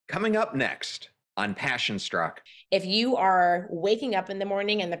Coming up next on Passion Struck. If you are waking up in the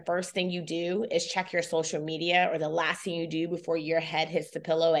morning and the first thing you do is check your social media, or the last thing you do before your head hits the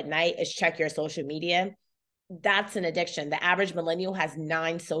pillow at night is check your social media, that's an addiction. The average millennial has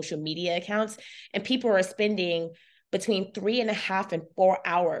 9 social media accounts, and people are spending between 3.5 and 4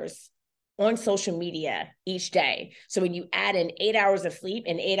 hours on social media each day. So when you add in 8 hours of sleep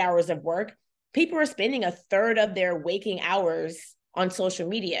and 8 hours of work, people are spending a third of their waking hours on social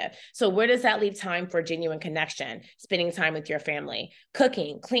media. So where does that leave time for genuine connection, spending time with your family,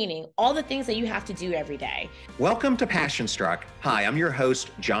 cooking, cleaning, all the things that you have to do every day? Welcome to Passion Struck. Hi, I'm your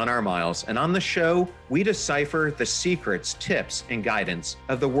host, John R. Miles, and on the show, we decipher the secrets, tips, and guidance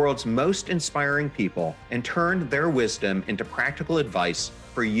of the world's most inspiring people and turn their wisdom into practical advice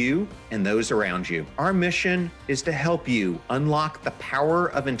for you and those around you. Our mission is to help you unlock the power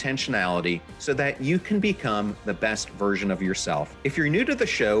of intentionality so that you can become the best version of yourself. If you're new to the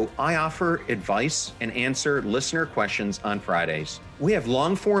show, I offer advice and answer listener questions on Fridays. We have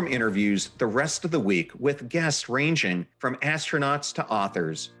long-form interviews the rest of the week with guests ranging from astronauts to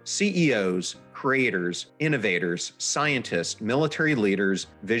authors, CEOs, creators, innovators, scientists, military leaders,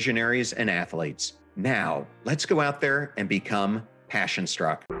 visionaries, and athletes. Now, let's go out there and become Passion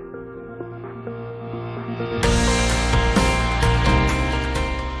Struck.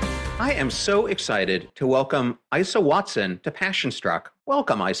 I am so excited to welcome Isa Watson to Passion Struck.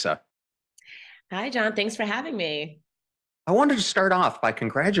 Welcome, Isa. Hi, John. Thanks for having me. I wanted to start off by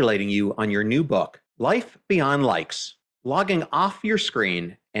congratulating you on your new book, Life Beyond Likes, Logging Off Your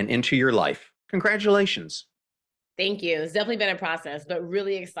Screen and Into Your Life. Congratulations. Thank you. It's definitely been a process, but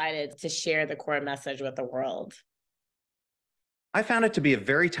really excited to share the core message with the world. I found it to be a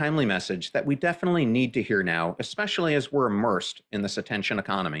very timely message that we definitely need to hear now, especially as we're immersed in this attention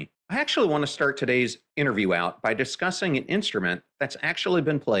economy. I actually want to start today's interview out by discussing an instrument that's actually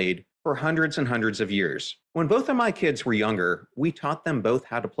been played for hundreds and hundreds of years. When both of my kids were younger, we taught them both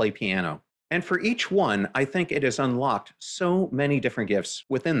how to play piano. And for each one, I think it has unlocked so many different gifts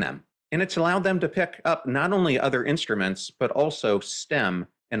within them. And it's allowed them to pick up not only other instruments, but also STEM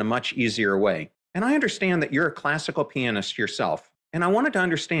in a much easier way. And I understand that you're a classical pianist yourself. And I wanted to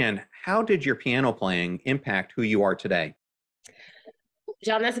understand, how did your piano playing impact who you are today?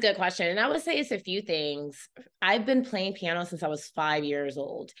 John, that's a good question. And I would say it's a few things. I've been playing piano since I was 5 years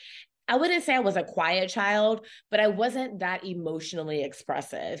old. I wouldn't say I was a quiet child, but I wasn't that emotionally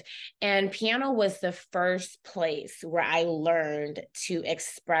expressive. And piano was the first place where I learned to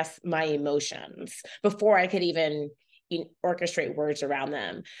express my emotions before I could even orchestrate words around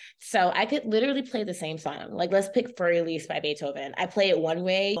them. So I could literally play the same song. Like, let's pick Fur Elise by Beethoven. I play it one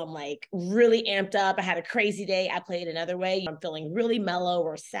way. I'm like really amped up. I had a crazy day. I play it another way. I'm feeling really mellow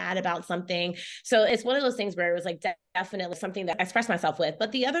or sad about something. So it's one of those things where it was like definitely something that I expressed myself with.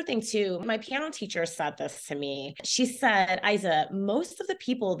 But the other thing too, my piano teacher said this to me. She said, Isa, most of the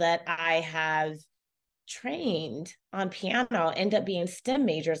people that I have trained on piano end up being STEM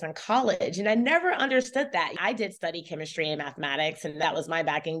majors in college. And I never understood that. I did study chemistry and mathematics, and that was my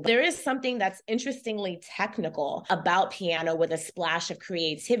backing. There is something that's interestingly technical about piano with a splash of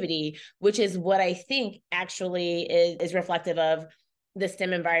creativity, which is what I think actually is reflective of the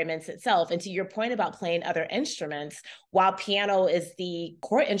STEM environments itself. And to your point about playing other instruments, while piano is the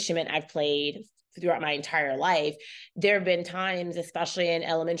core instrument I've played throughout my entire life, there have been times, especially in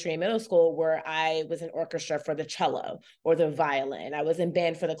elementary and middle school, where I was in orchestra for the cello or the violin. I was in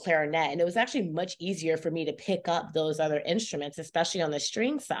band for the clarinet. And it was actually much easier for me to pick up those other instruments, especially on the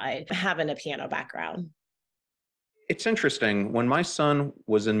string side, having a piano background. It's interesting. When my son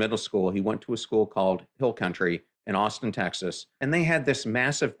was in middle school, he went to a school called Hill Country in Austin, Texas, and they had this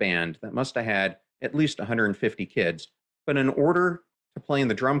massive band that must have had at least 150 kids. But in order to play in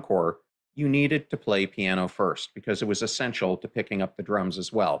the drum corps, you needed to play piano first because it was essential to picking up the drums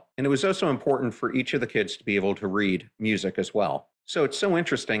as well. And it was also important for each of the kids to be able to read music as well. So it's so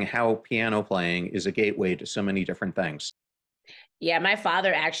interesting how piano playing is a gateway to so many different things. Yeah, my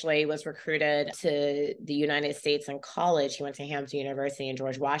father actually was recruited to the United States in college. He went to Hampton University in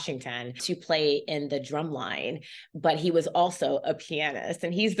George Washington to play in the drum line, but he was also a pianist.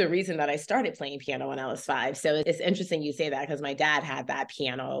 And he's the reason that I started playing piano when I was 5. So it's interesting you say that because my dad had that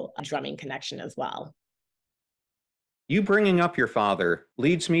piano drumming connection as well. You bringing up your father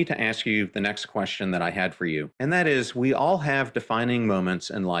leads me to ask you the next question that I had for you. And that is, we all have defining moments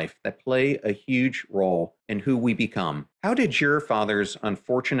in life that play a huge role in who we become. How did your father's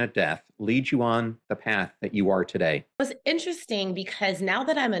unfortunate death lead you on the path that you are today? It was interesting because now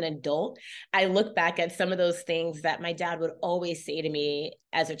that I'm an adult, I look back at some of those things that my dad would always say to me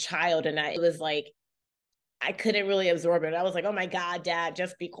as a child. And it was like, I couldn't really absorb it. I was like, oh my God, dad,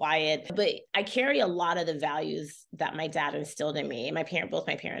 just be quiet. But I carry a lot of the values that my dad instilled in me. Both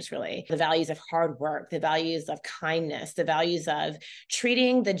my parents really, the values of hard work, the values of kindness, the values of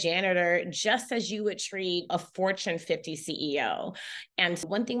treating the janitor just as you would treat a Fortune 50 CEO. And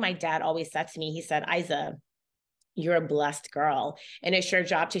one thing my dad always said to me, he said, Isa, you're a blessed girl, and it's your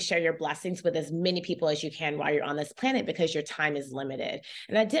job to share your blessings with as many people as you can while you're on this planet, because your time is limited.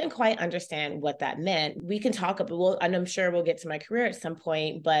 And I didn't quite understand what that meant. We can talk about, and I'm sure we'll get to my career at some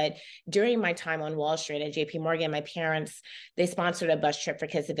point, but during my time on Wall Street at JP Morgan, my parents, they sponsored a bus trip for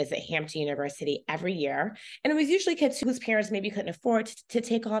kids to visit Hampton University every year. And it was usually kids whose parents maybe couldn't afford to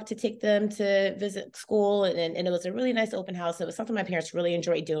take off to take them to visit school. And it was a really nice open house. It was something my parents really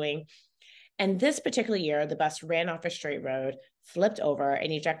enjoyed doing. And this particular year, the bus ran off a straight road, flipped over,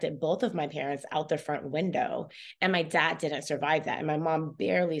 and ejected both of my parents out the front window. And my dad didn't survive that. And my mom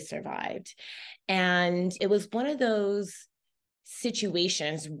barely survived. And it was one of those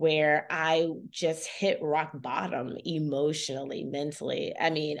situations where I just hit rock bottom emotionally, mentally.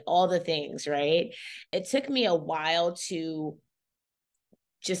 I mean, all the things, right? It took me a while to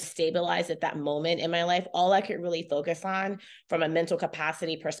just stabilize at that moment in my life. All I could really focus on from a mental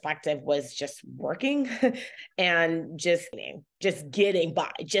capacity perspective was just working and just getting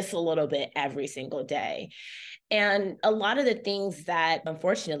by just a little bit every single day. And a lot of the things that,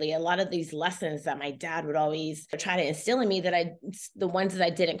 unfortunately, a lot of these lessons that my dad would always try to instill in me, the ones that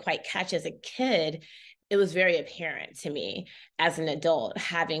I didn't quite catch as a kid, it was very apparent to me as an adult,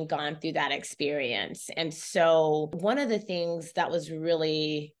 having gone through that experience. And so one of the things that was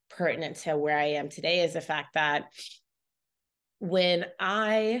really pertinent to where I am today is the fact that when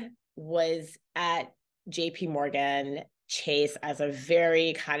I was at JP Morgan Chase as a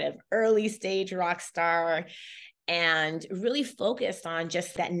very kind of early stage rock star, and really focused on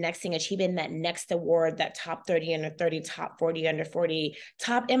just that next thing, achieving that next award, that top 30 under 30, top 40 under 40,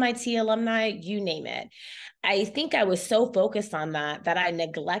 top MIT alumni, you name it. I think I was so focused on that I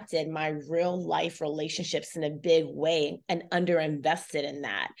neglected my real life relationships in a big way and underinvested in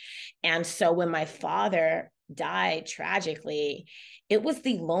that. And so when my father died tragically, it was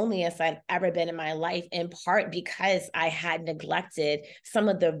the loneliest I've ever been in my life, in part because I had neglected some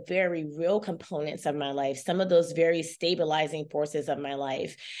of the very real components of my life, some of those very stabilizing forces of my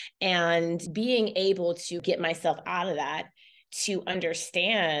life. And being able to get myself out of that, to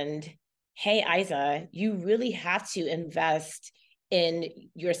understand, hey, Isa, you really have to invest in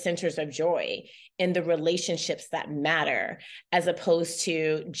your centers of joy, in the relationships that matter, as opposed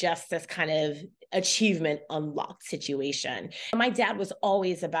to just this kind of achievement unlocked situation. My dad was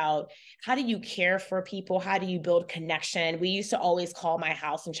always about, how do you care for people? How do you build connection? We used to always call my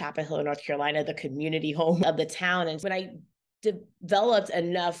house in Chapel Hill, North Carolina, the community home of the town. And when I developed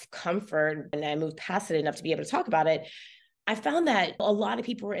enough comfort and I moved past it enough to be able to talk about it, I found that a lot of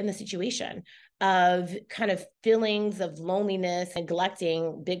people were in the situation of kind of feelings of loneliness,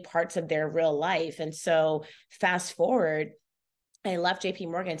 neglecting big parts of their real life. And so fast forward, I left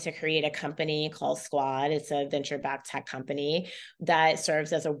JP Morgan to create a company called Squad. It's a venture-backed tech company that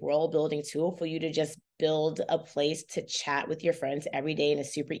serves as a world-building tool for you to just build a place to chat with your friends every day in a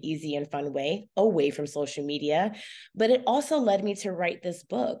super easy and fun way, away from social media. But it also led me to write this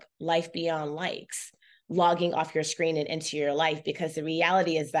book, Life Beyond Likes, logging off your screen and into your life, because the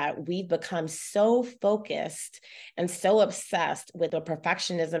reality is that we've become so focused and so obsessed with the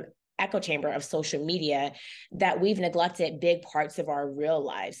perfectionism echo chamber of social media that we've neglected big parts of our real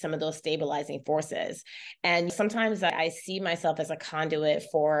lives, some of those stabilizing forces. And sometimes I see myself as a conduit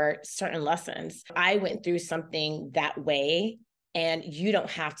for certain lessons. I went through something that way, and you don't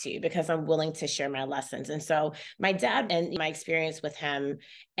have to, because I'm willing to share my lessons. And so my dad and my experience with him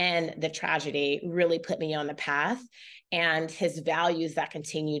and the tragedy really put me on the path. And his values that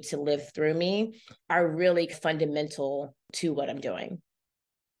continue to live through me are really fundamental to what I'm doing.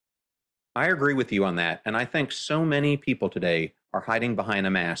 I agree with you on that. And I think so many people today are hiding behind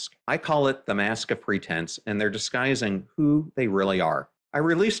a mask. I call it the mask of pretense, and they're disguising who they really are. I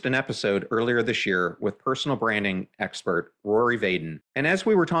released an episode earlier this year with personal branding expert Rory Vaden. And as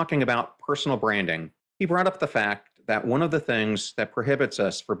we were talking about personal branding, he brought up the fact that one of the things that prohibits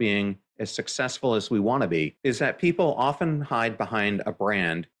us from being as successful as we want to be is that people often hide behind a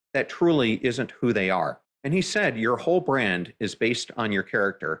brand that truly isn't who they are. And he said your whole brand is based on your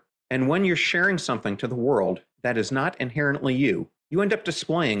character. And when you're sharing something to the world that is not inherently you, you end up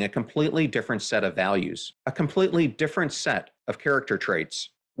displaying a completely different set of values, a completely different set of character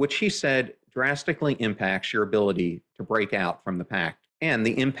traits, which he said drastically impacts your ability to break out from the pack and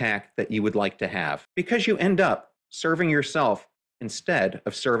the impact that you would like to have, because you end up serving yourself instead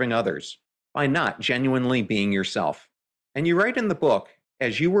of serving others. by not genuinely being yourself. And you write in the book,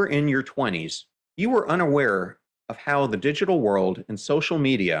 as you were in your 20s, you were unaware of how the digital world and social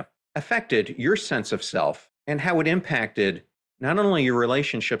media affected your sense of self and how it impacted not only your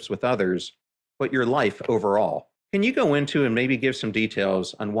relationships with others, but your life overall. Can you go into and maybe give some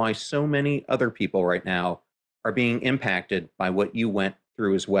details on why so many other people right now are being impacted by what you went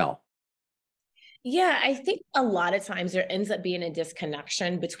through as well? Yeah, I think a lot of times there ends up being a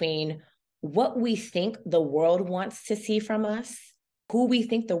disconnection between what we think the world wants to see from us, who we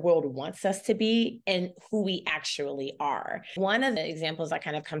think the world wants us to be, and who we actually are. One of the examples that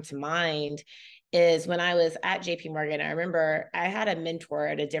kind of come to mind is when I was at JP Morgan. I remember I had a mentor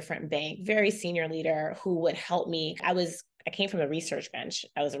at a different bank, very senior leader who would help me. I came from a research bench.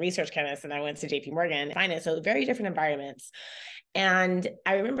 I was a research chemist and I went to JP Morgan finance. So very different environments. And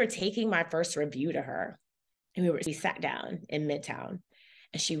I remember taking my first review to her, and we sat down in Midtown,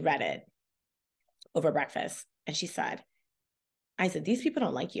 and she read it over breakfast. And she said, I said, these people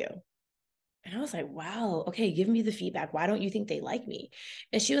don't like you. And I was like, wow, okay, give me the feedback. Why don't you think they like me?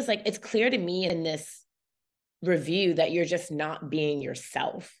 And she was like, it's clear to me in this review that you're just not being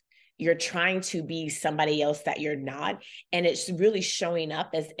yourself. You're trying to be somebody else that you're not. And it's really showing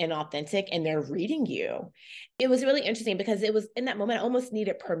up as inauthentic, and they're reading you. It was really interesting because it was in that moment, I almost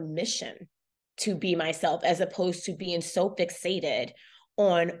needed permission to be myself as opposed to being so fixated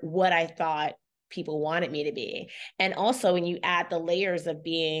on what I thought people wanted me to be. And also, when you add the layers of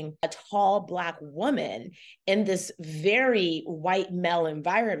being a tall Black woman in this very white male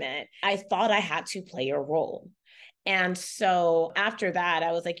environment, I thought I had to play a role. And so after that,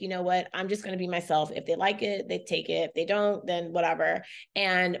 I was like, you know what? I'm just going to be myself. If they like it, they take it. If they don't, then whatever.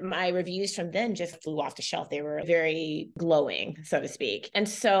 And my reviews from then just flew off the shelf. They were very glowing, so to speak. And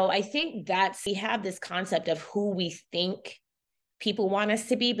so I think we have this concept of who we think people want us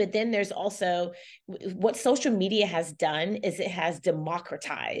to be, but then there's also what social media has done is it has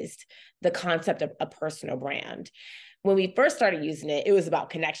democratized the concept of a personal brand. When we first started using it, it was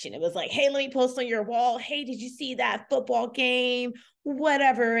about connection. It was like, hey, let me post on your wall. Hey, did you see that football game?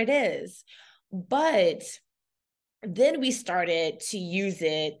 Whatever it is. But then we started to use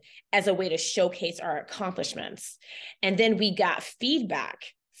it as a way to showcase our accomplishments. And then we got feedback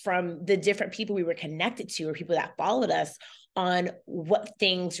from the different people we were connected to or people that followed us on what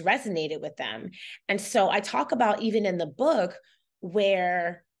things resonated with them. And so I talk about even in the book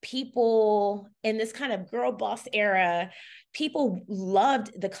where people in this kind of girl boss era, people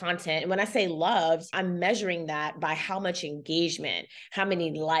loved the content. And when I say loved, I'm measuring that by how much engagement, how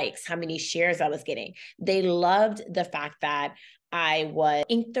many likes, how many shares I was getting. They loved the fact that I was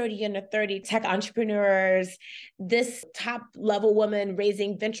Inc. 30 under 30 tech entrepreneurs, this top level woman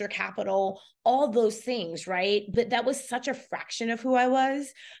raising venture capital, all those things, right? But that was such a fraction of who I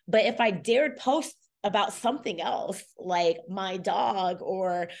was. But if I dared post about something else, like my dog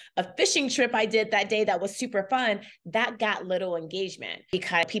or a fishing trip I did that day that was super fun, that got little engagement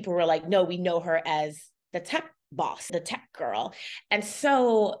because people were like, no, we know her as the tech boss, the tech girl. And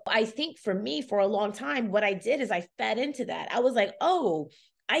so I think for me, for a long time, what I did is I fed into that. I was like, oh,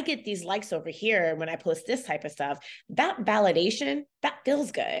 I get these likes over here when I post this type of stuff. That validation, that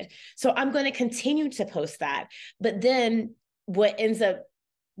feels good. So I'm going to continue to post that. But then what ends up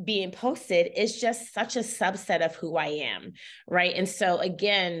being posted is just such a subset of who I am, right? And so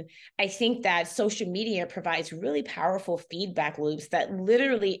again, I think that social media provides really powerful feedback loops that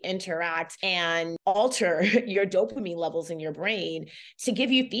literally interact and alter your dopamine levels in your brain to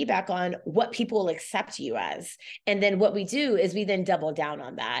give you feedback on what people will accept you as. And then what we do is we then double down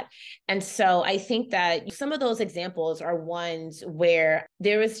on that. And so I think that some of those examples are ones where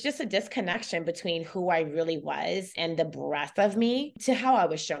there was just a disconnection between who I really was and the breadth of me to how I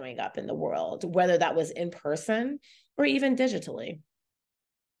was showing up in the world, whether that was in person or even digitally.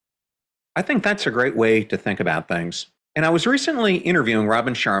 I think that's a great way to think about things. And I was recently interviewing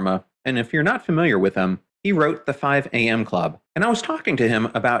Robin Sharma, and if you're not familiar with him, he wrote the 5 a.m. Club. And I was talking to him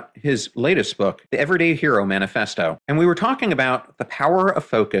about his latest book, The Everyday Hero Manifesto. And we were talking about the power of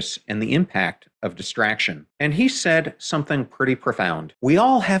focus and the impact of distraction. And he said something pretty profound. We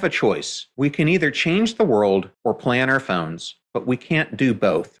all have a choice. We can either change the world or play on our phones, but we can't do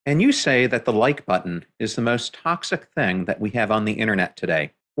both. And you say that the like button is the most toxic thing that we have on the internet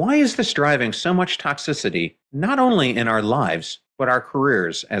today. Why is this driving so much toxicity, not only in our lives, but our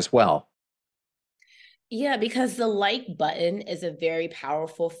careers as well? Yeah, because the like button is a very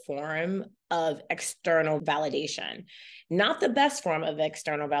powerful form of external validation. Not the best form of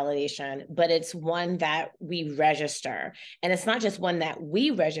external validation, but it's one that we register. And it's not just one that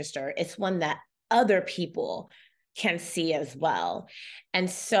we register, it's one that other people can see as well. And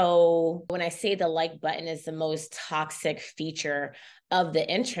so when I say the like button is the most toxic feature of the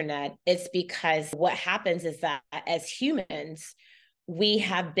internet, it's because what happens is that as humans, we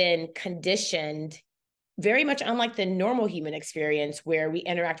have been conditioned very much unlike the normal human experience where we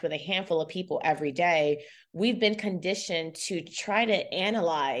interact with a handful of people every day. We've been conditioned to try to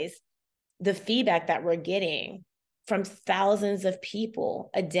analyze the feedback that we're getting from thousands of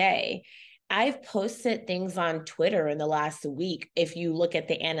people a day. I've posted things on Twitter in the last week, if you look at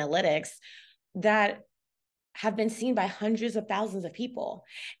the analytics, that have been seen by hundreds of thousands of people.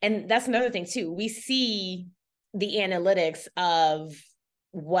 And that's another thing too. We see the analytics of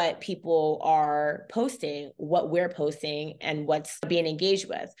what people are posting, what we're posting, and what's being engaged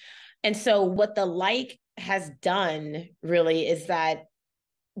with. And so what the like has done really is that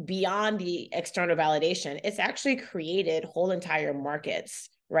beyond the external validation, it's actually created whole entire markets,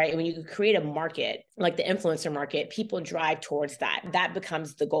 right? When you create a market, like the influencer market, people drive towards that. That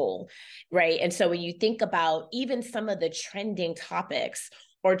becomes the goal, right? And so when you think about even some of the trending topics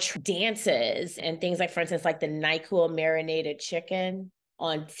or dances and things like, for instance, like the NyQuil marinated chicken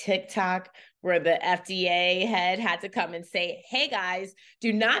on TikTok, where the FDA head had to come and say, hey guys,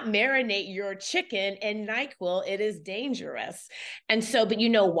 do not marinate your chicken in NyQuil. It is dangerous. And so, but you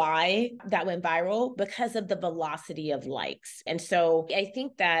know why that went viral? Because of the velocity of likes. And so I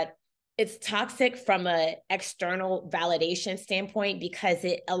think that it's toxic from an external validation standpoint because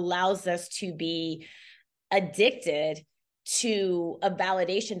it allows us to be addicted to a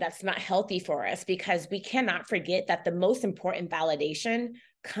validation that's not healthy for us, because we cannot forget that the most important validation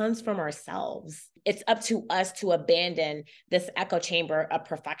comes from ourselves. It's up to us to abandon this echo chamber of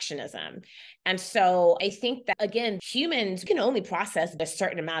perfectionism. And so I think that, again, humans can only process a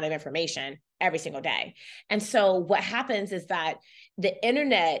certain amount of information every single day. And so what happens is that the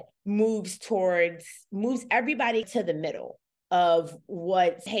internet moves everybody to the middle of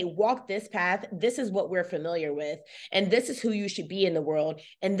what, hey, walk this path. This is what we're familiar with. And this is who you should be in the world.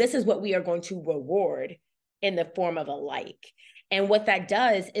 And this is what we are going to reward in the form of a like. And what that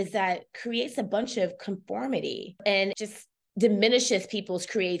does is that creates a bunch of conformity and just diminishes people's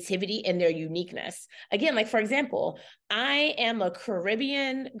creativity and their uniqueness. Again, like for example, I am a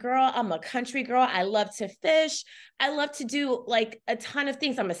Caribbean girl. I'm a country girl. I love to fish. I love to do like a ton of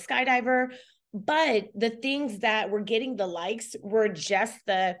things. I'm a skydiver. But the things that were getting the likes were just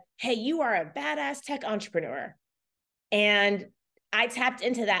the, hey, you are a badass tech entrepreneur. And I tapped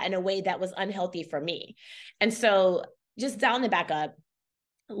into that in a way that was unhealthy for me. And so just dialing it back up,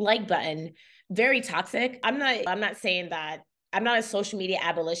 like button, very toxic. I'm not saying that I'm not a social media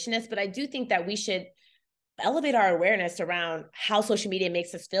abolitionist, but I do think that we should elevate our awareness around how social media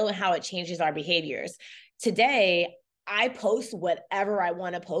makes us feel and how it changes our behaviors. Today, I post whatever I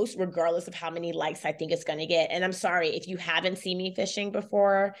want to post, regardless of how many likes I think it's going to get. And I'm sorry, if you haven't seen me fishing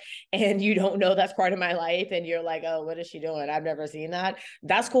before and you don't know that's part of my life and you're like, oh, what is she doing? I've never seen that.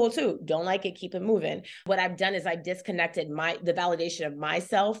 That's cool too. Don't like it, keep it moving. What I've done is I've disconnected the validation of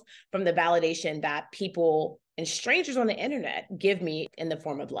myself from the validation that people and strangers on the internet give me in the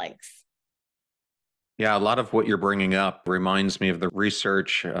form of likes. Yeah, a lot of what you're bringing up reminds me of the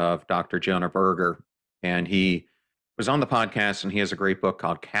research of Dr. Jonah Berger, and he was on the podcast, and he has a great book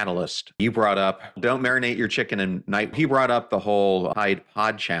called Catalyst. You brought up, don't marinate your chicken in night. He brought up the whole Tide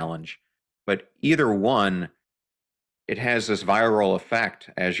Pod challenge, but either one, it has this viral effect,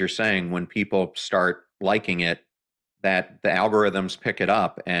 as you're saying, when people start liking it, that the algorithms pick it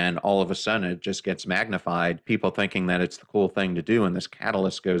up and all of a sudden it just gets magnified, people thinking that it's the cool thing to do, and this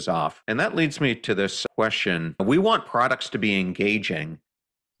catalyst goes off. And that leads me to this question. We want products to be engaging.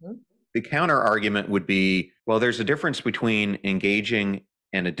 The counter argument would be, well, there's a difference between engaging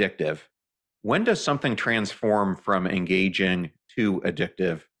and addictive. When does something transform from engaging to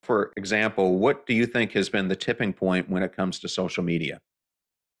addictive? For example, what do you think has been the tipping point when it comes to social media?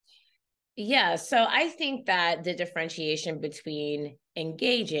 Yeah, so I think that the differentiation between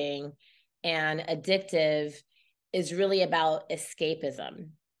engaging and addictive is really about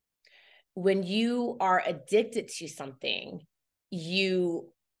escapism. When you are addicted to something,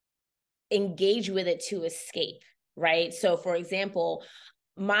 you engage with it to escape, right? So, for example,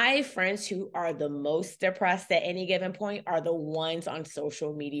 my friends who are the most depressed at any given point are the ones on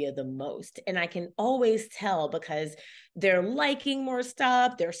social media the most. And I can always tell because they're liking more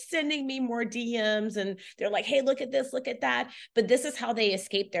stuff, they're sending me more DMs, and they're like, hey, look at this, look at that. But this is how they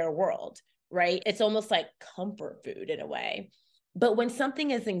escape their world, right? It's almost like comfort food in a way. But when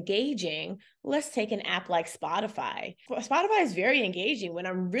something is engaging, let's take an app like Spotify. Spotify is very engaging. When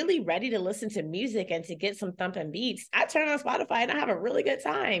I'm really ready to listen to music and to get some thumping beats, I turn on Spotify and I have a really good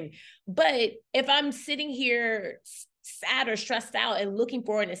time. But if I'm sitting here sad or stressed out and looking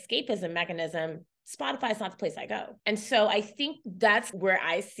for an escapism mechanism, Spotify is not the place I go. And so I think that's where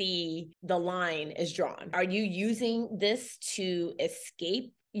I see the line is drawn. Are you using this to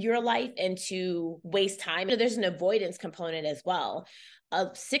escape your life and to waste time? There's an avoidance component as well.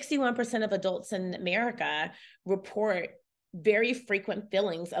 61% of adults in America report very frequent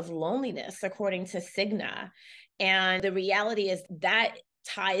feelings of loneliness, according to Cigna. And the reality is that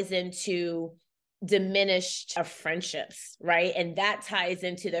ties into diminished friendships, right? And that ties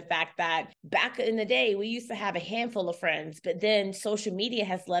into the fact that back in the day, we used to have a handful of friends, but then social media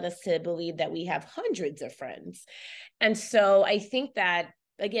has led us to believe that we have hundreds of friends. And so I think that,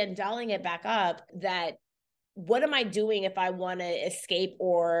 again, dialing it back up, that what am I doing if I want to escape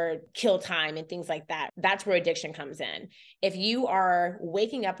or kill time and things like that? That's where addiction comes in. If you are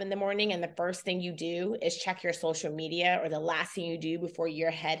waking up in the morning and the first thing you do is check your social media, or the last thing you do before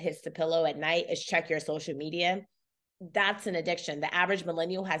your head hits the pillow at night is check your social media, that's an addiction. The average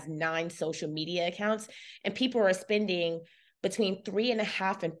millennial has 9 social media accounts, and people are spending between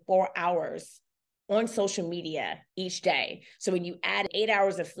 3.5 and 4 hours on social media each day. So when you add 8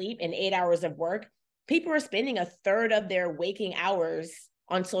 hours of sleep and 8 hours of work, people are spending a third of their waking hours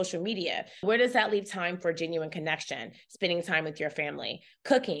on social media. Where does that leave time for genuine connection? Spending time with your family,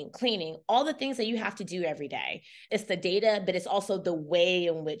 cooking, cleaning, all the things that you have to do every day. It's the data, but it's also the way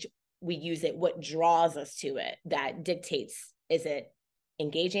in which we use it, what draws us to it, that dictates, is it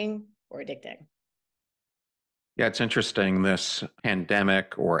engaging or addicting? Yeah, it's interesting. This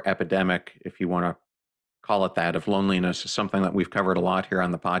pandemic or epidemic, if you want to call it that, of loneliness is something that we've covered a lot here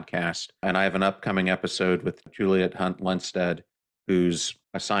on the podcast. And I have an upcoming episode with Juliet Hunt Lundstedt, who's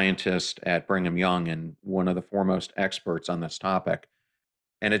a scientist at Brigham Young and one of the foremost experts on this topic.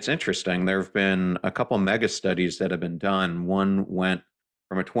 And it's interesting. There have been a couple mega studies that have been done. One went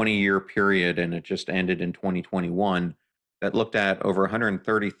from a 20-year period, and it just ended in 2021, that looked at over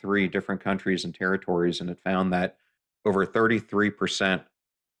 133 different countries and territories, and it found that over 33%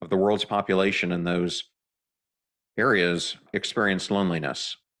 of the world's population in those areas experienced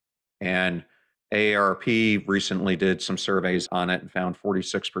loneliness. And AARP recently did some surveys on it and found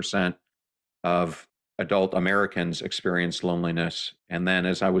 46% of adult Americans experienced loneliness. And then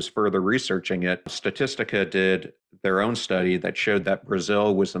as I was further researching it, Statistica did their own study that showed that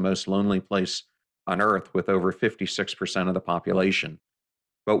Brazil was the most lonely place on earth with over 56% of the population.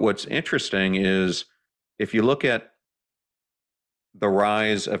 But what's interesting is if you look at the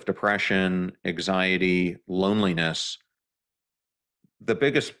rise of depression, anxiety, loneliness, the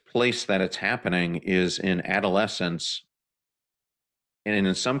biggest place that it's happening is in adolescence, and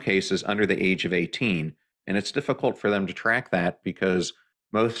in some cases under the age of 18. And it's difficult for them to track that because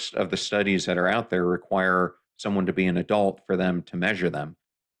most of the studies that are out there require someone to be an adult for them to measure them.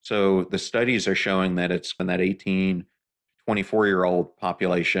 So the studies are showing that it's in that 18, 24-year-old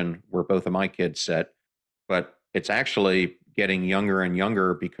population where both of my kids sit, but it's actually getting younger and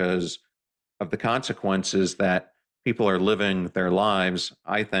younger because of the consequences that people are living their lives,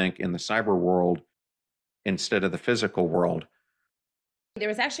 I think, in the cyber world instead of the physical world. There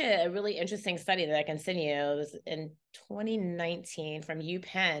was actually a really interesting study that I can send you. It was in 2019 from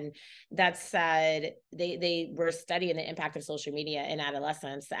UPenn that said they were studying the impact of social media in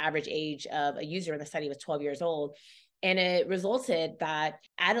adolescence. The average age of a user in the study was 12 years old. And it resulted that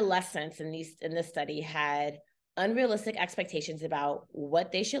adolescents in this study had unrealistic expectations about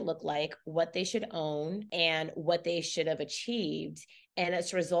what they should look like, what they should own, and what they should have achieved. And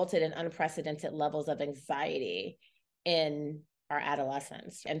it's resulted in unprecedented levels of anxiety in our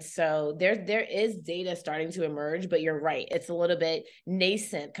adolescents. And so there is data starting to emerge, but you're right. It's a little bit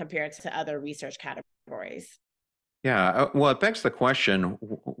nascent compared to other research categories. Yeah, well, it begs the question,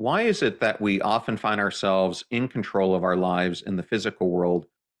 why is it that we often find ourselves in control of our lives in the physical world,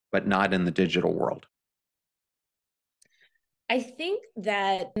 but not in the digital world? I think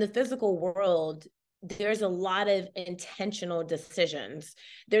that in the physical world, there's a lot of intentional decisions.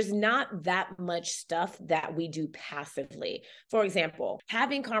 There's not that much stuff that we do passively. For example,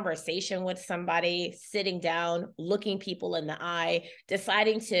 having conversation with somebody, sitting down, looking people in the eye,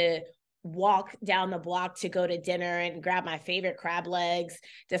 deciding to walk down the block to go to dinner and grab my favorite crab legs,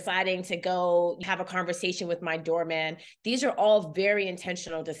 deciding to go have a conversation with my doorman. These are all very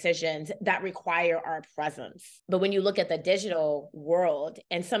intentional decisions that require our presence. But when you look at the digital world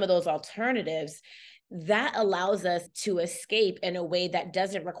and some of those alternatives, that allows us to escape in a way that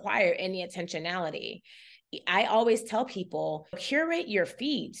doesn't require any intentionality. I always tell people, curate your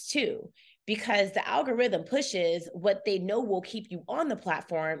feeds too, because the algorithm pushes what they know will keep you on the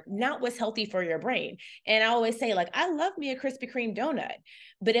platform, not what's healthy for your brain. And I always say, like, I love me a Krispy Kreme donut,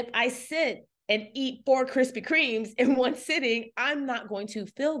 but if I sit and eat 4 Krispy Kremes in one sitting, I'm not going to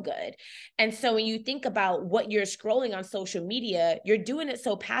feel good. And so when you think about what you're scrolling on social media, you're doing it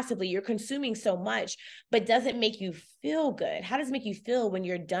so passively, you're consuming so much, but doesn't make you feel good. How does it make you feel when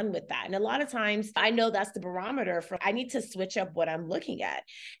you're done with that? And a lot of times I know that's the barometer for, I need to switch up what I'm looking at.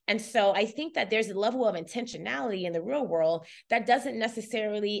 And so I think that there's a level of intentionality in the real world that doesn't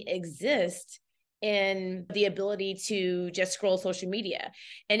necessarily exist in the ability to just scroll social media.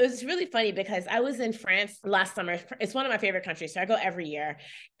 And it was really funny because I was in France last summer. It's one of my favorite countries, so I go every year.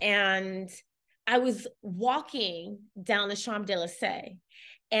 And I was walking down the Champs-Élysées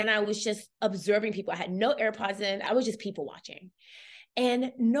and I was just observing people. I had no AirPods in. I was just people watching.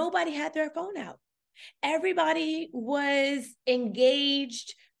 And nobody had their phone out. Everybody was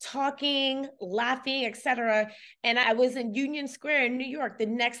engaged, talking, laughing, etc. And I was in Union Square in New York the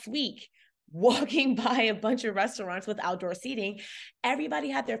next week, walking by a bunch of restaurants with outdoor seating. Everybody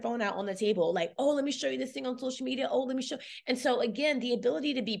had their phone out on the table, like, oh, let me show you this thing on social media. Oh, let me show. And so again, the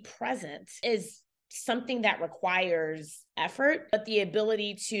ability to be present is something that requires effort, but the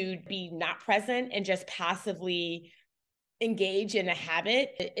ability to be not present and just passively engage in a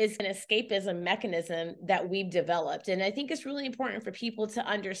habit is an escapism mechanism that we've developed. And I think it's really important for people to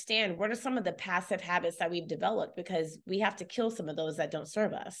understand what are some of the passive habits that we've developed, because we have to kill some of those that don't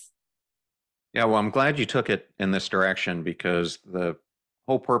serve us. Yeah, well, I'm glad you took it in this direction because the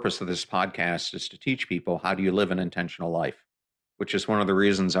whole purpose of this podcast is to teach people how do you live an intentional life, which is one of the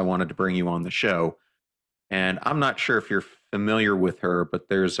reasons I wanted to bring you on the show. And I'm not sure if you're familiar with her, but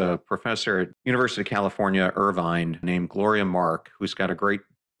there's a professor at University of California, Irvine, named Gloria Mark, who's got a great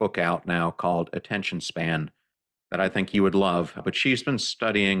book out now called Attention Span that I think you would love. But she's been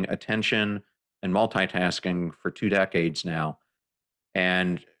studying attention and multitasking for 2 decades now.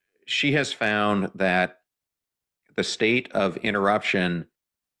 And she has found that the state of interruption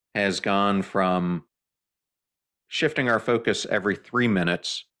has gone from shifting our focus every 3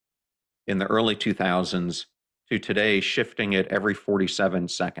 minutes in the early 2000s to today shifting it every 47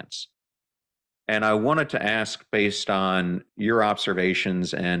 seconds. And I wanted to ask, based on your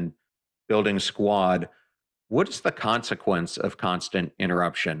observations and building squad, what is the consequence of constant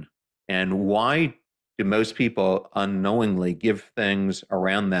interruption? And why do most people unknowingly give things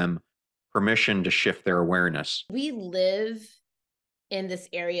around them permission to shift their awareness? We live in this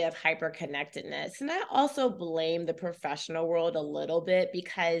area of hyperconnectedness. And I also blame the professional world a little bit,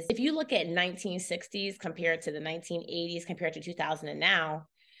 because if you look at 1960s compared to the 1980s, compared to 2000 and now,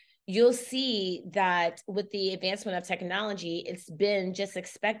 you'll see that with the advancement of technology, it's been just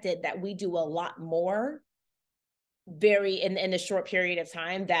expected that we do a lot more in a short period of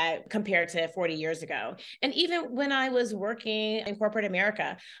time that compared to 40 years ago. And even when I was working in corporate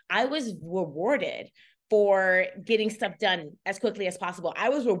America, I was rewarded for getting stuff done as quickly as possible. I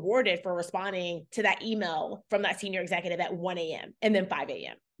was rewarded for responding to that email from that senior executive at 1 a.m. and then 5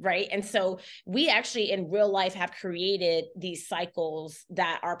 a.m. Right. And so we actually in real life have created these cycles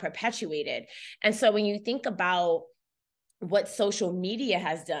that are perpetuated. And so when you think about what social media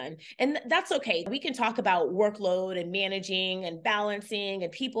has done, and that's okay. We can talk about workload and managing and balancing,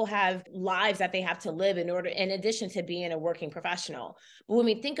 and people have lives that they have to live in addition to being a working professional. But when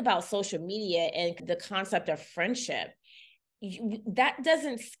we think about social media and the concept of friendship, that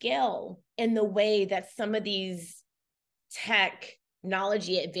doesn't scale in the way that some of these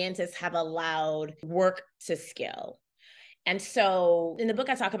technology advances have allowed work to scale. And so in the book,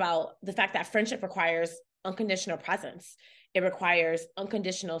 I talk about the fact that friendship requires unconditional presence. It requires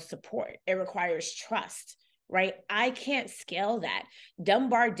unconditional support. It requires trust, right? I can't scale that.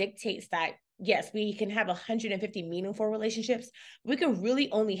 Dunbar dictates that, yes, we can have 150 meaningful relationships. We can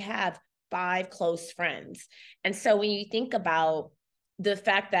really only have 5 close friends. And so when you think about the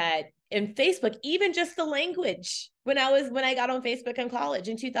fact that in Facebook, even just the language, when I got on Facebook in college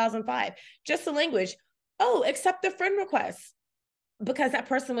in 2005, just the language, oh, accept the friend request. Because that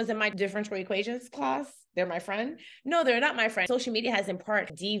person was in my differential equations class, they're my friend. No, they're not my friend. Social media has in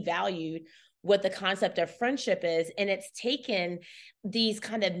part devalued what the concept of friendship is. And it's taken these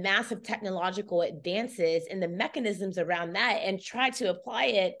kind of massive technological advances and the mechanisms around that and tried to apply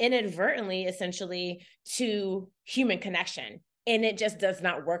it inadvertently, essentially, to human connection. And it just does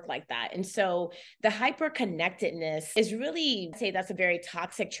not work like that. And so the hyper connectedness is really, I'd say that's a very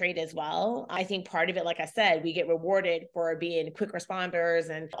toxic trait as well. I think part of it, like I said, we get rewarded for being quick responders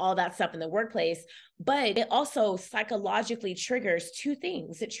and all that stuff in the workplace, but it also psychologically triggers two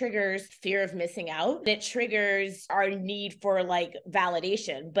things. It triggers fear of missing out. It triggers our need for like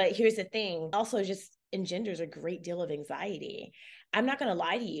validation. But here's the thing, also just engenders a great deal of anxiety. I'm not going to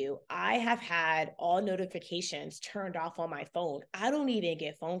lie to you. I have had all notifications turned off on my phone. I don't even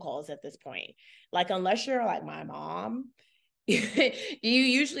get phone calls at this point. Like, unless you're like my mom, you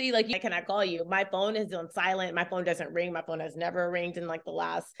usually like, can I call you? My phone is on silent. My phone doesn't ring. My phone has never ringed in like the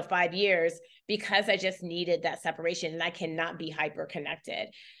last 5 years because I just needed that separation and I cannot be hyper connected.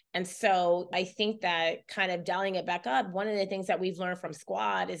 And so I think that kind of dialing it back up, one of the things that we've learned from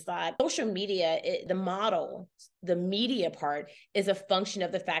Squad is that social media, the model, the media part is a function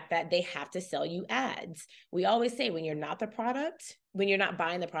of the fact that they have to sell you ads. We always say when you're not the product, when you're not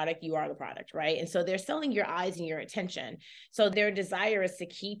buying the product, you are the product, right? And so they're selling your eyes and your attention. So their desire is to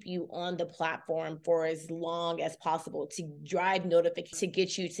keep you on the platform for as long as possible, to drive notifications, to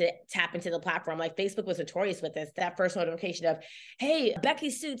get you to tap into the platform. Like Facebook was notorious with this, that first notification of, hey, Becky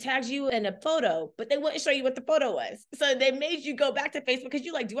Sue tagged you in a photo, but they wouldn't show you what the photo was. So they made you go back to Facebook because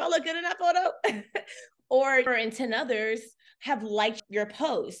you're like, do I look good in that photo? Or and 10 others have liked your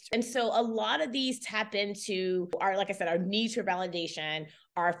post. And so a lot of these tap into our, like I said, our need for validation,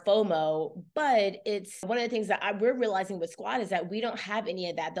 our FOMO, but it's one of the things that we're realizing with Squad is that we don't have any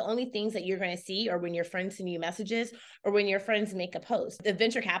of that. The only things that you're going to see are when your friends send you messages or when your friends make a post. The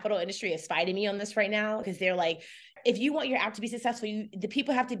venture capital industry is fighting me on this right now because they're like, if you want your app to be successful, the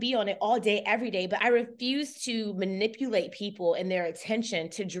people have to be on it all day, every day. But I refuse to manipulate people and their attention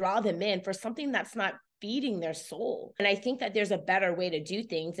to draw them in for something that's not feeding their soul. And I think that there's a better way to do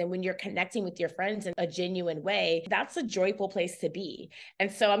things. And when you're connecting with your friends in a genuine way, that's a joyful place to be.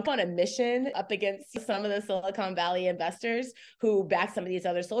 And so I'm on a mission up against some of the Silicon Valley investors who back some of these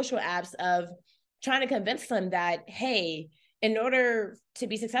other social apps of trying to convince them that, hey, in order to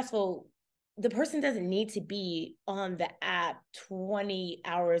be successful, the person doesn't need to be on the app 20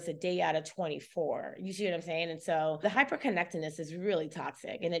 hours a day out of 24. You see what I'm saying? And so the hyperconnectedness is really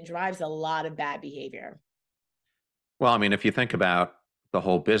toxic and it drives a lot of bad behavior. Well, I mean, if you think about the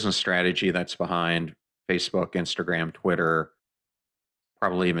whole business strategy that's behind Facebook, Instagram, Twitter,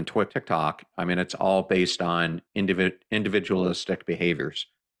 probably even TikTok, I mean, it's all based on individualistic behaviors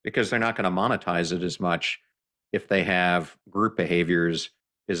because they're not going to monetize it as much if they have group behaviors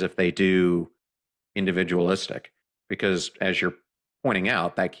as if they do individualistic. Because as you're pointing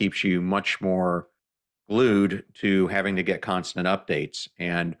out, that keeps you much more glued to having to get constant updates.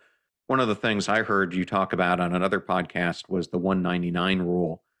 And one of the things I heard you talk about on another podcast was the 199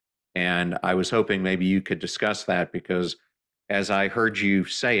 rule. And I was hoping maybe you could discuss that because as I heard you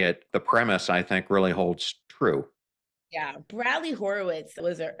say it, the premise I think really holds true. Yeah, Bradley Horowitz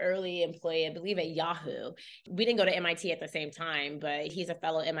was an early employee, I believe, at Yahoo. We didn't go to MIT at the same time, but he's a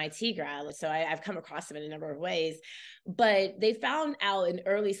fellow MIT grad. So I've come across him in a number of ways. But they found out in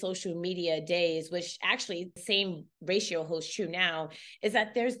early social media days, which actually the same ratio holds true now, is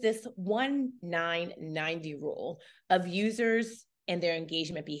that there's this 1-9-90 rule of users and their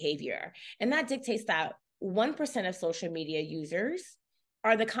engagement behavior. And that dictates that 1% of social media users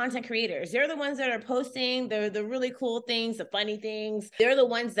are the content creators. They're the ones that are posting the really cool things, the funny things. They're the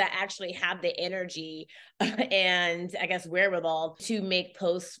ones that actually have the energy and I guess wherewithal to make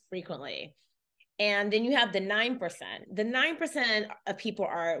posts frequently. And then you have the 9%. The 9% of people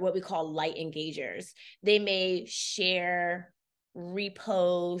are what we call light engagers. They may share,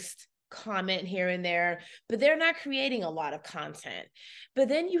 repost, comment here and there, but they're not creating a lot of content. But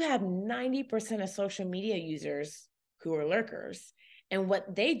then you have 90% of social media users who are lurkers. And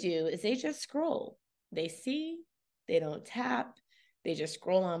what they do is they just scroll. They see, they don't tap, they just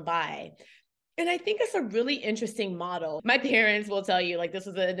scroll on by. And I think it's a really interesting model. My parents will tell you, like, this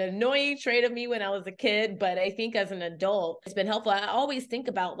was an annoying trait of me when I was a kid, but I think as an adult, it's been helpful. I always think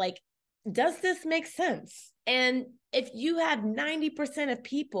about, like, does this make sense? And if you have 90% of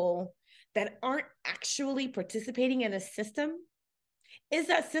people that aren't actually participating in a system,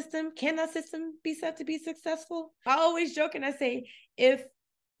 can that system be said to be successful? I always joke and I say, if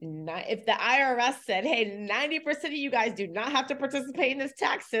the IRS said, hey, 90% of you guys do not have to participate in this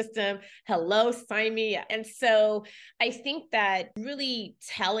tax system, hello, sign me up. And so I think that really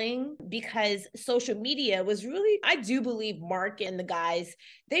telling, because social media was really, I do believe Mark and the guys,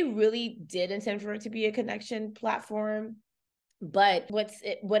 they really did intend for it to be a connection platform. But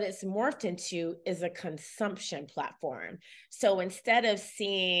what it's morphed into is a consumption platform. So instead of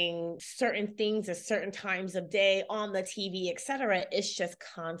seeing certain things at certain times of day on the TV, et cetera, it's just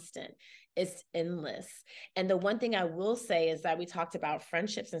constant. It's endless. And the one thing I will say is that we talked about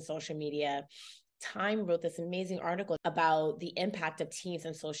friendships and social media. Time wrote this amazing article about the impact of teens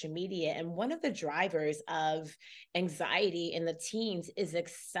and social media. And one of the drivers of anxiety in the teens is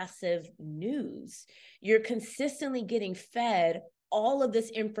excessive news. You're consistently getting fed all of this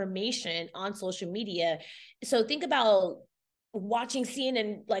information on social media. So think about watching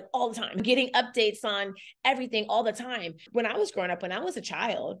CNN like all the time, getting updates on everything all the time. When I was growing up, when I was a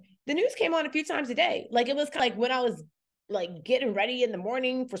child, the news came on a few times a day. Like it was kind of like when I was like getting ready in the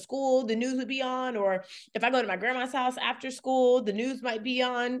morning for school, the news would be on. Or if I go to my grandma's house after school, the news might be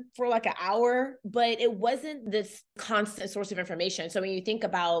on for like an hour, but it wasn't this constant source of information. So when you think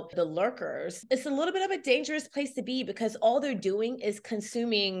about the lurkers, it's a little bit of a dangerous place to be, because all they're doing is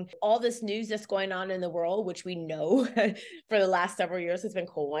consuming all this news that's going on in the world, which we know for the last several years has been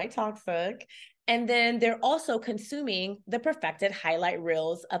quite toxic. And then they're also consuming the perfected highlight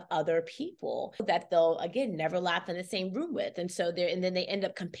reels of other people that they'll, again, never laugh in the same room with. And so then they end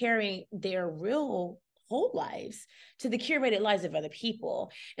up comparing their real whole lives to the curated lives of other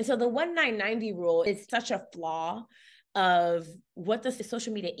people. And so the 1-9-90 rule is such a flaw of what the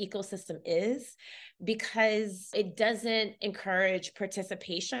social media ecosystem is, because it doesn't encourage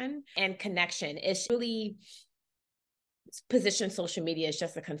participation and connection. It's really position social media as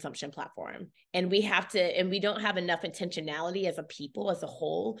just a consumption platform. And we don't have enough intentionality as a people, as a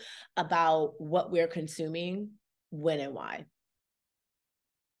whole, about what we're consuming, when and why.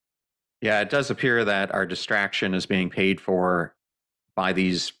 Yeah, it does appear that our distraction is being paid for by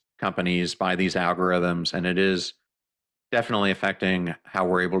these companies, by these algorithms, and it is definitely affecting how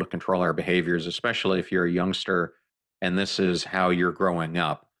we're able to control our behaviors, especially if you're a youngster and this is how you're growing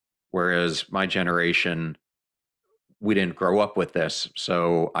up. Whereas my generation, we didn't grow up with this.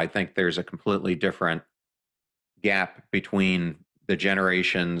 So I think there's a completely different gap between the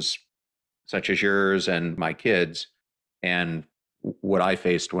generations such as yours and my kids and what I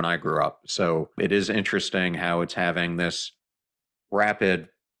faced when I grew up. So it is interesting how it's having this rapid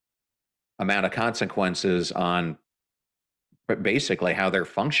amount of consequences on basically how they're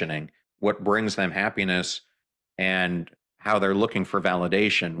functioning, what brings them happiness, and how they're looking for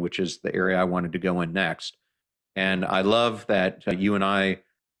validation, which is the area I wanted to go in next. And I love that you and I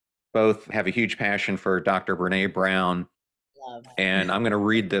both have a huge passion for Dr. Brene Brown. Love. And I'm going to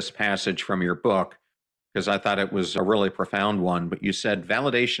read this passage from your book because I thought it was a really profound one. But you said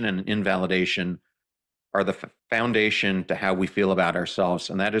validation and invalidation are the foundation to how we feel about ourselves.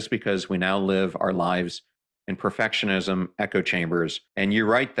 And that is because we now live our lives in perfectionism echo chambers. And you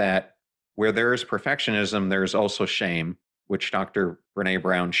write that where there is perfectionism, there is also shame, which Dr. Brene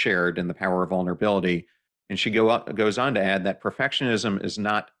Brown shared in The Power of Vulnerability. And she goes on to add that perfectionism is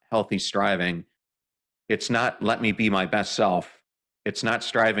not healthy striving. It's not let me be my best self. It's not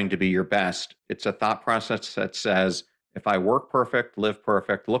striving to be your best. It's a thought process that says, if I work perfect, live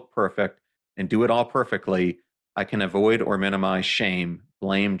perfect, look perfect, and do it all perfectly, I can avoid or minimize shame,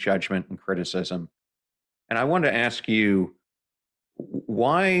 blame, judgment, and criticism. And I want to ask you,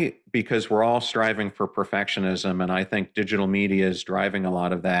 why? Because we're all striving for perfectionism, and I think digital media is driving a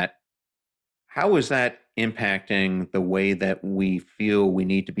lot of that. How is that impacting the way that we feel we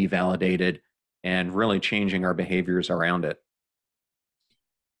need to be validated and really changing our behaviors around it?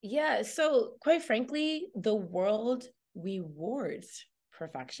 Yeah. So quite frankly, the world rewards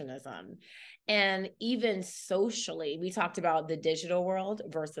perfectionism. And even socially, we talked about the digital world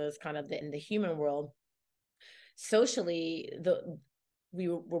versus kind of in the human world. Socially, we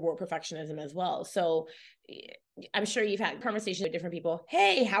reward perfectionism as well. So I'm sure you've had conversations with different people.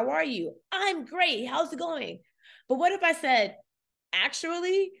 Hey, how are you? I'm great. How's it going? But what if I said,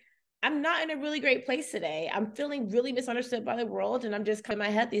 actually, I'm not in a really great place today. I'm feeling really misunderstood by the world, and I'm just cutting my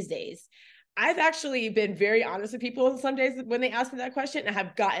head these days. I've actually been very honest with people some days when they ask me that question, and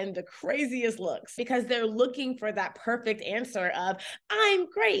have gotten the craziest looks because they're looking for that perfect answer of, I'm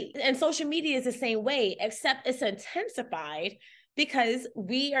great. And social media is the same way, except it's intensified because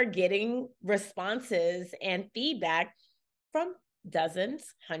we are getting responses and feedback from dozens,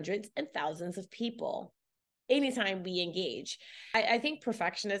 hundreds, and thousands of people anytime we engage. I think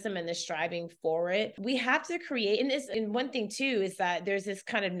perfectionism and the striving for it, we have to create, and one thing too, is that there's this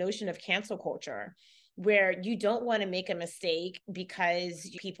kind of notion of cancel culture where you don't want to make a mistake because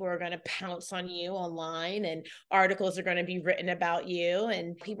people are going to pounce on you online and articles are going to be written about you.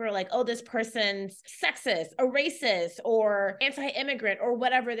 And people are like, oh, this person's sexist or racist or anti-immigrant or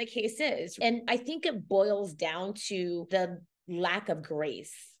whatever the case is. And I think it boils down to the lack of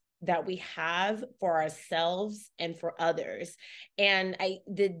grace that we have for ourselves and for others. And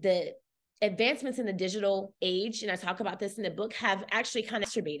the advancements in the digital age, and I talk about this in the book, have actually kind of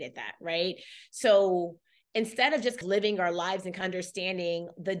exacerbated that, right? So instead of just living our lives and understanding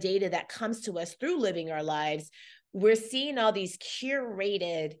the data that comes to us through living our lives, we're seeing all these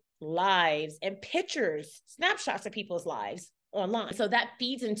curated lives and pictures, snapshots of people's lives online. So that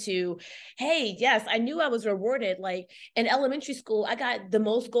feeds into, hey, yes, I knew I was rewarded. Like in elementary school, I got the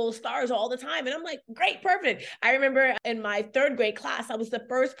most gold stars all the time. And I'm like, great, perfect. I remember in my third grade class, I was the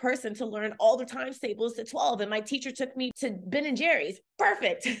first person to learn all the times tables to 12. And my teacher took me to Ben and Jerry's.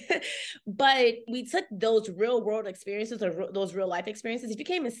 Perfect. But we took those real world experiences or those real life experiences. If you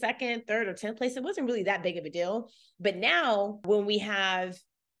came in second, third, or 10th place, it wasn't really that big of a deal. But now when we have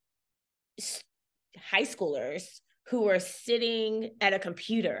high schoolers who are sitting at a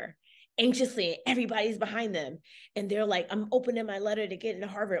computer anxiously, everybody's behind them, and they're like, I'm opening my letter to get into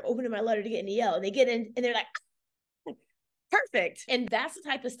Harvard, opening my letter to get into Yale, and they get in and they're like, perfect. And that's the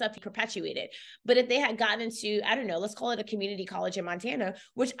type of stuff he perpetuated. But if they had gotten into, I don't know, let's call it a community college in Montana,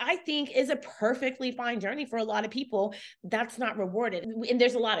 which I think is a perfectly fine journey for a lot of people, that's not rewarded. And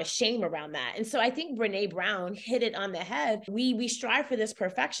there's a lot of shame around that. And so I think Brene Brown hit it on the head. We strive for this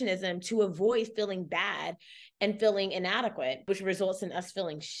perfectionism to avoid feeling bad and feeling inadequate, which results in us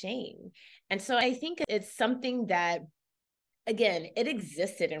feeling shame. And so I think it's something that, again, it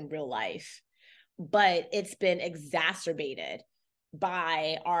existed in real life, but it's been exacerbated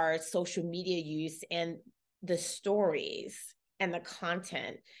by our social media use and the stories and the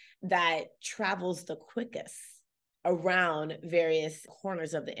content that travels the quickest around various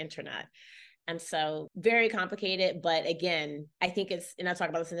corners of the internet. And so very complicated, but again, I think it's, and I talk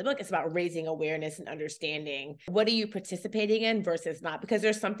about this in the book, it's about raising awareness and understanding what are you participating in versus not, because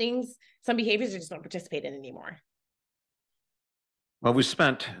there's some things, some behaviors you just don't participate in anymore. Well, we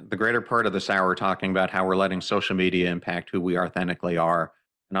spent the greater part of this hour talking about how we're letting social media impact who we authentically are.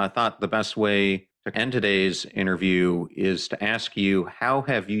 And I thought the best way to end today's interview is to ask you, how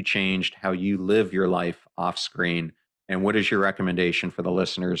have you changed how you live your life off screen? And what is your recommendation for the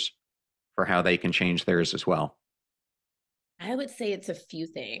listeners for how they can change theirs as well? I would say it's a few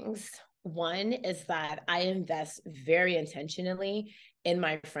things. One is that I invest very intentionally in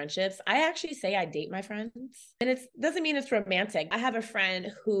my friendships. I actually say I date my friends, and it doesn't mean it's romantic. I have a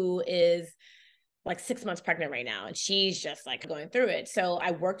friend who is like 6 months pregnant right now, and she's just like going through it. So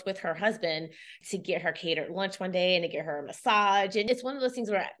I worked with her husband to get her catered lunch one day and to get her a massage. And it's one of those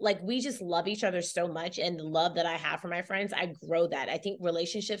things where like we just love each other so much, and the love that I have for my friends, I grow that. I think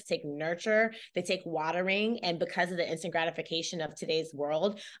relationships take nurture, they take watering. And because of the instant gratification of today's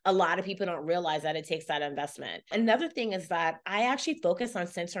world, a lot of people don't realize that it takes that investment. Another thing is that I actually focus on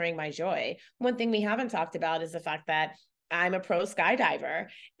centering my joy. One thing we haven't talked about is the fact that I'm a pro skydiver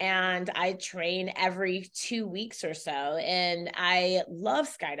and I train every 2 weeks or so. And I love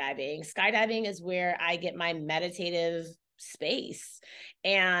skydiving. Skydiving is where I get my meditative space.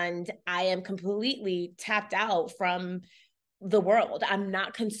 And I am completely tapped out from the world. I'm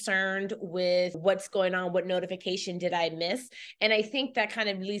not concerned with what's going on, what notification did I miss. And I think that kind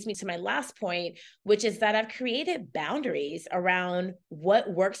of leads me to my last point, which is that I've created boundaries around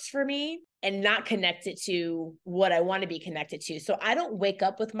what works for me and not connected to what I want to be connected to. So I don't wake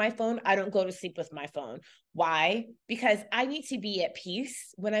up with my phone. I don't go to sleep with my phone. Why? Because I need to be at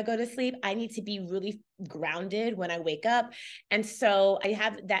peace when I go to sleep. I need to be really grounded when I wake up. And so I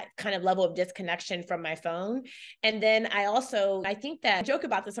have that kind of level of disconnection from my phone. And then I think that I joke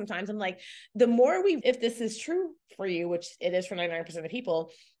about this sometimes. I'm like, the more if this is true for you, which it is for 99% of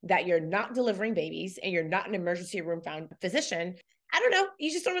people, that you're not delivering babies and you're not an emergency room physician, I don't know, you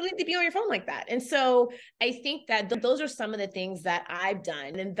just don't really need to be on your phone like that. And so I think that those are some of the things that I've done.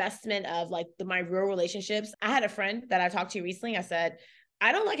 An investment of like my real relationships. I had a friend that I talked to recently. I said,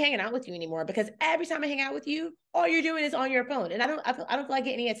 I don't like hanging out with you anymore because every time I hang out with you, all you're doing is on your phone. And I don't feel like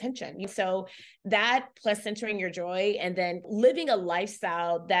getting any attention. So that plus centering your joy and then living a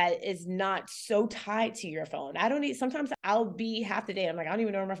lifestyle that is not so tied to your phone. Sometimes I'll be half the day, I'm like, I don't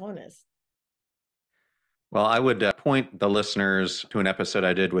even know where my phone is. Well, I would point the listeners to an episode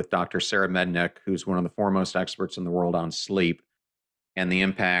I did with Dr. Sarah Mednick, who's one of the foremost experts in the world on sleep and the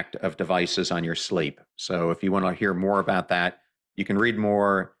impact of devices on your sleep. So if you want to hear more about that, you can read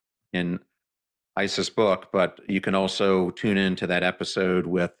more in Isa's book, but you can also tune into that episode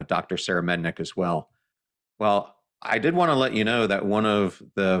with Dr. Sarah Mednick as well. Well, I did want to let you know that one of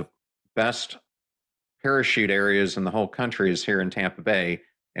the best parachute areas in the whole country is here in Tampa Bay.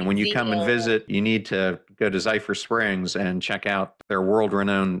 And when you come and visit, you need to go to Zephyr Springs and check out their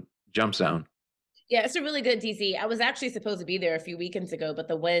world-renowned jump zone. Yeah, it's a really good DC. I was actually supposed to be there a few weekends ago, but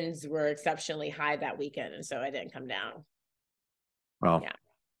the winds were exceptionally high that weekend, and so I didn't come down. Well, Yeah.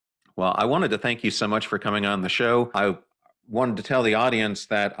 well, I wanted to thank you so much for coming on the show. I wanted to tell the audience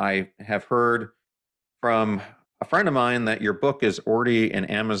that I have heard from a friend of mine that your book is already an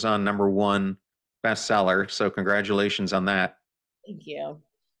Amazon #1 bestseller. So congratulations on that. Thank you.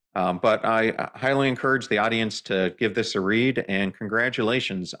 But I highly encourage the audience to give this a read, and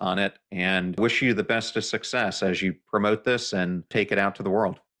congratulations on it, and wish you the best of success as you promote this and take it out to the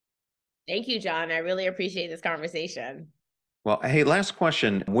world. Thank you, John. I really appreciate this conversation. Well, hey, last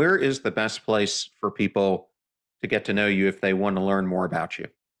question. Where is the best place for people to get to know you if they want to learn more about you?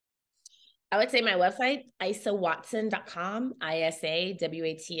 I would say my website, isawatson.com,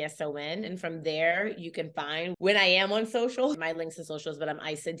 ISAWATSON. And from there, you can find when I am on social, my links to socials, but I'm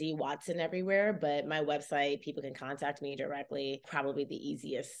Isa D. Watson everywhere. But my website, people can contact me directly, probably the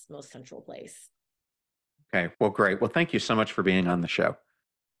easiest, most central place. Okay, well, great. Well, thank you so much for being on the show.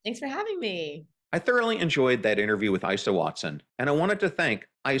 Thanks for having me. I thoroughly enjoyed that interview with Isa Watson, and I wanted to thank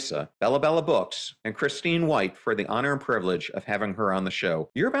Isa, Bella Bella Books, and Christine White for the honor and privilege of having her on the show.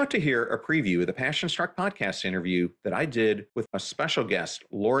 You're about to hear a preview of the Passion Struck podcast interview that I did with a special guest,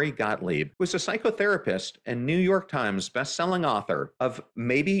 Lori Gottlieb, who's a psychotherapist and New York Times bestselling author of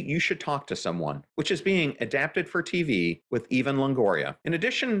Maybe You Should Talk to Someone, which is being adapted for TV with Evan Longoria. In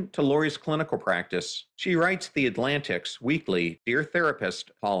addition to Lori's clinical practice, she writes the Atlantic's weekly Dear Therapist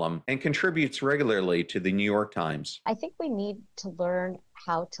column and contributes regularly to the New York Times. I think we need to learn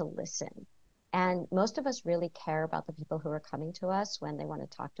how to listen. And most of us really care about the people who are coming to us when they want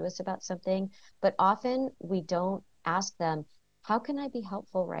to talk to us about something. But often we don't ask them, how can I be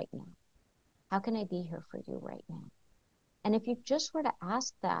helpful right now? How can I be here for you right now? And if you just were to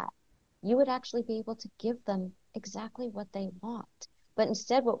ask that, you would actually be able to give them exactly what they want. But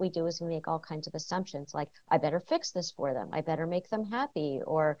instead, what we do is we make all kinds of assumptions like, I better fix this for them. I better make them happy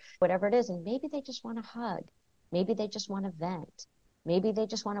or whatever it is. And maybe they just want a hug. Maybe they just want to vent. Maybe they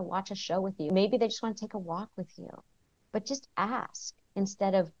just want to watch a show with you. Maybe they just want to take a walk with you. But just ask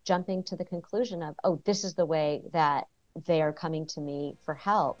instead of jumping to the conclusion of, oh, this is the way that they are coming to me for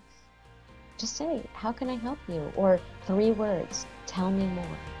help. Just say, how can I help you? Or 3 words, tell me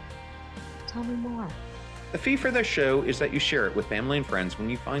more. Tell me more. The fee for this show is that you share it with family and friends when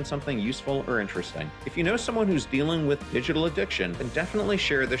you find something useful or interesting. If you know someone who's dealing with digital addiction, then definitely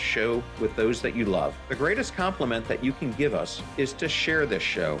share this show with those that you love. The greatest compliment that you can give us is to share this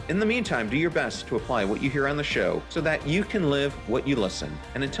show. In the meantime, do your best to apply what you hear on the show so that you can live what you listen.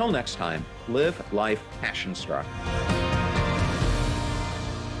 And until next time, live life passion struck.